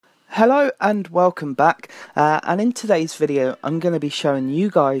Hello and welcome back, and in today's video I'm going to be showing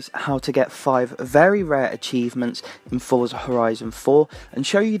you guys how to get 5 very rare achievements in Forza Horizon 4 and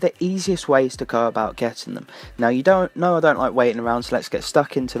show you the easiest ways to go about getting them. Now you don't know I don't like waiting around, so let's get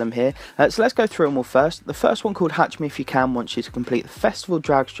stuck into them here. So let's go through them all first. The first one, called Hatch Me If You Can, wants you to complete the festival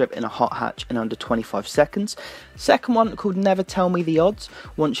drag strip in a hot hatch in under 25 seconds. Second one, called Never Tell Me the Odds,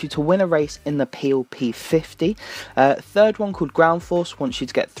 wants you to win a race in the PLP 50. Third one, called Ground Force, wants you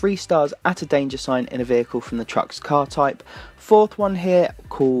to get 3 stars at a danger sign in a vehicle from the truck's car type. Fourth one here,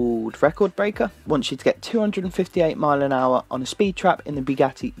 called Record Breaker, wants you to get 258 mph on a speed trap in the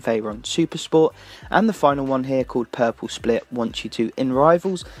Bugatti Veyron Supersport. And the final one here, called Purple Split, wants you to, in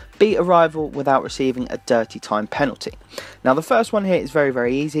Rivals, beat a rival without receiving a dirty time penalty. Now the first one here is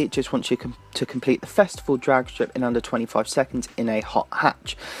very easy. It just wants you to complete the festival drag strip in under 25 seconds in a hot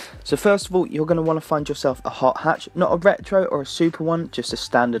hatch. So first of all, you're going to want to find yourself a hot hatch, not a retro or a super one, just a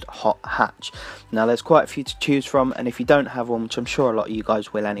standard hot hatch. Now there's quite a few to choose from, and if you don't have one, which I'm sure a lot of you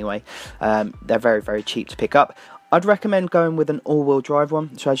guys will anyway, they're very cheap to pick up. I'd recommend going with an all-wheel drive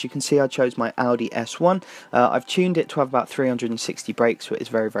one. So as you can see, I chose my Audi S1. I've tuned it to have about 360 brakes, so it is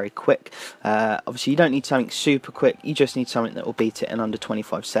very quick. Obviously you don't need something super quick, you just need something that will beat it in under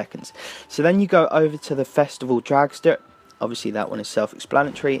 25 seconds. So then you go over to the festival drag strip. Obviously that one is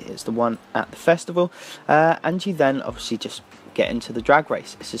self-explanatory, it's the one at the festival, and you then obviously just get into the drag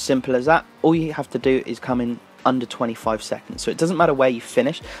race. It's as simple as that. All you have to do is come in under 25 seconds, so it doesn't matter where you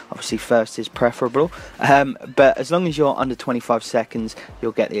finish. Obviously first is preferable, but as long as you're under 25 seconds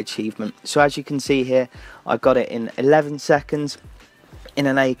you'll get the achievement. So as you can see here, I got it in 11 seconds in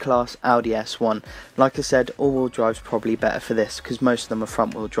an A-class Audi S1. Like I said, all-wheel drive's probably better for this because most of them are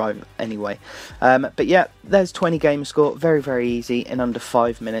front-wheel drive anyway. But yeah, there's 20 Gamerscore, very easy, in under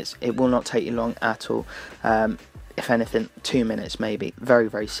 5 minutes. It will not take you long at all. If anything, 2 minutes maybe.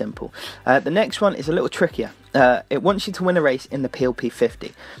 Very simple. The next one is a little trickier. It wants you to win a race in the PLP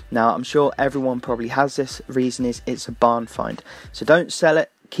 50. Now I'm sure everyone probably has this. Reason is it's a barn find, so don't sell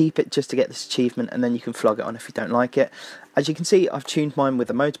it, keep it just to get this achievement, and then you can flog it on if you don't like it. As you can see, I've tuned mine with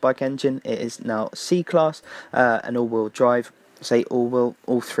a motorbike engine. It is now C-class, an all-wheel drive. Say all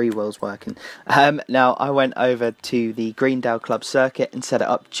 3 wheels working. Now I went over to the Greendale Club circuit and set it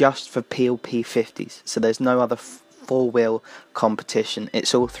up just for PLP 50s, so there's no other 4-wheel competition.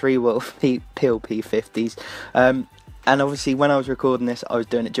 It's all 3-wheel PLP 50s. And obviously when I was recording this I was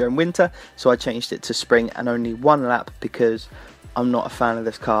doing it during winter, so I changed it to spring and only 1 lap because I'm not a fan of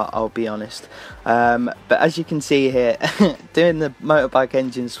this car, I'll be honest. But as you can see here, doing the motorbike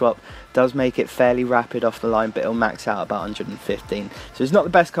engine swap does make it fairly rapid off the line, but it'll max out about 115. So it's not the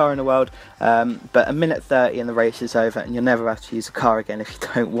best car in the world, but a minute 30 and the race is over, and you'll never have to use a car again if you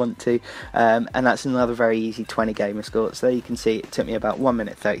don't want to. And that's another very easy 20 Gamerscore. So there you can see it took me about 1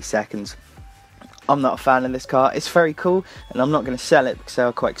 minute 30 seconds. I'm not a fan of this car. It's very cool, and I'm not going to sell it because they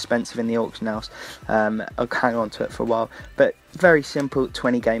are quite expensive in the auction house. I'll hang on to it for a while, but very simple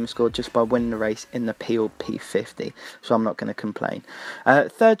 20 Gamerscore just by winning the race in the PLP 50, so I'm not going to complain.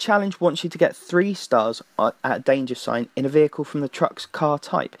 Third challenge wants you to get 3 stars at a danger sign in a vehicle from the truck's car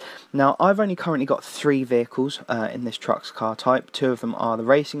type. Now I've only currently got 3 vehicles in this truck's car type. 2 of them are the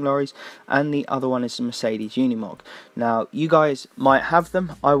racing lorries and the other one is the Mercedes Unimog. Now you guys might have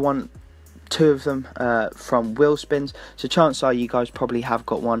them. I want 2 of them from wheel spins, so chances are you guys probably have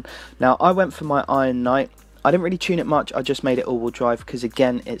got one. Now I went for my Iron Knight. I didn't really tune it much, I just made it all-wheel drive because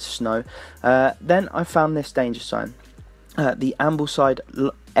again it's snow. Then I found this danger sign, the Ambleside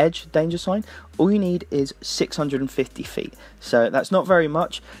Edge danger sign. All you need is 650 feet, so that's not very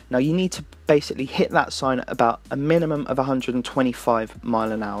much. Now you need to basically hit that sign at about a minimum of 125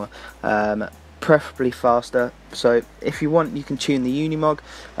 mph, preferably faster. So if you want, you can tune the Unimog,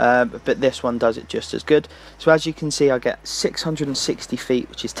 but this one does it just as good. So as you can see, I get 660 feet,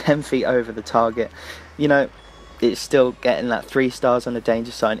 which is 10 feet over the target. You know, it's still getting that 3 stars on a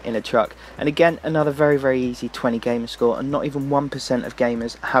danger sign in a truck. And again, another very easy 20 Gamerscore, and not even 1% of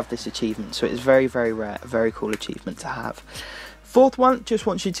gamers have this achievement, so it is very rare, a very cool achievement to have. Fourth one just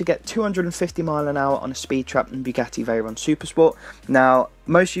wants you to get 250 mph on a speed trap in Bugatti Veyron Supersport. Now,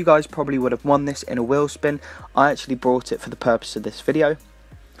 most of you guys probably would have won this in a wheel spin. I actually brought it for the purpose of this video,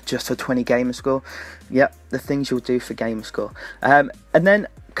 just for 20 Gamerscore. Yep, the things you'll do for Gamerscore. And then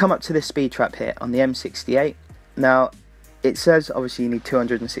come up to this speed trap here on the M68. Now, it says obviously you need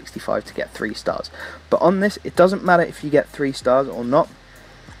 265 to get 3 stars. But on this, it doesn't matter if you get 3 stars or not.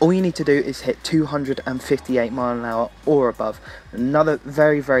 All you need to do is hit 258 mile an hour or above. Another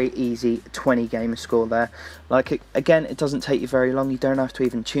very easy 20 gamer score there. Like, again, it doesn't take you very long. You don't have to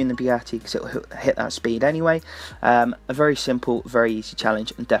even tune the Bugatti because it will hit that speed anyway. A very simple, very easy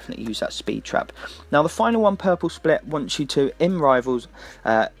challenge, and definitely use that speed trap. Now the final one, Purple Split, wants you to, in Rivals,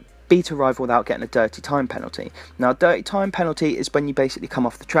 beat a rival without getting a dirty time penalty. Now, a dirty time penalty is when you basically come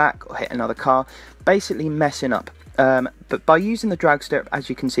off the track or hit another car, basically messing up. But by using the drag strip, as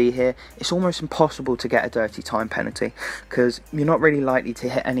you can see here, it's almost impossible to get a dirty time penalty because you're not really likely to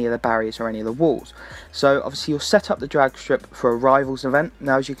hit any of the barriers or any of the walls. So obviously you'll set up the drag strip for a Rivals event.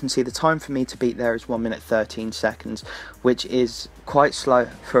 Now, as you can see, the time for me to beat there is 1 minute 13 seconds, which is quite slow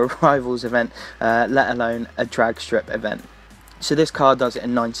for a Rivals event, let alone a drag strip event. So this car does it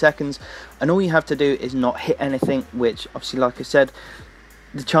in 9 seconds, and all you have to do is not hit anything, which obviously, like I said,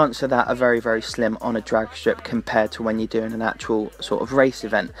 the chances of that are very slim on a drag strip compared to when you're doing an actual sort of race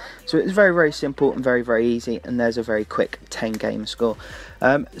event. So it's very simple and very easy, and there's a very quick 10 gamer score.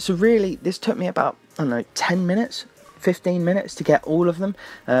 So really, this took me about, I don't know, 10 minutes, 15 minutes to get all of them.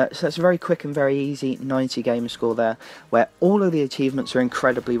 So that's a very quick and very easy 90 gamer score there, where all of the achievements are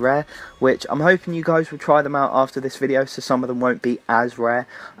incredibly rare, which I'm hoping you guys will try them out after this video, so some of them won't be as rare.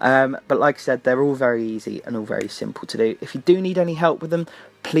 But like I said, they're all very easy and all very simple to do. If you do need any help with them,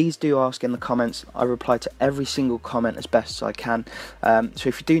 please do ask in the comments. I reply to every single comment as best as I can. So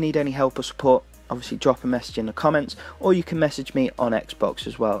if you do need any help or support, obviously drop a message in the comments, or you can message me on Xbox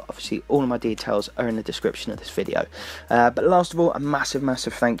as well. Obviously all of my details are in the description of this video. But last of all, a massive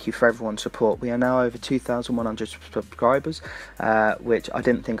thank you for everyone's support. We are now over 2,100 subscribers, which I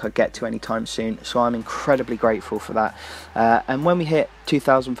didn't think I'd get to anytime soon, so I'm incredibly grateful for that. And when we hit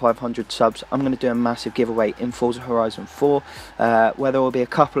 2,500 subs, I'm going to do a massive giveaway in Forza Horizon 4, where there will be a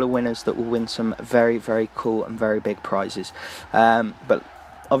couple of winners that will win some very cool and very big prizes. But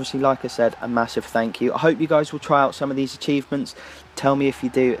obviously, like I said, a massive thank you. I hope you guys will try out some of these achievements. Tell me if you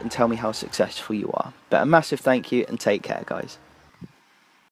do, and tell me how successful you are. But a massive thank you, and take care, guys.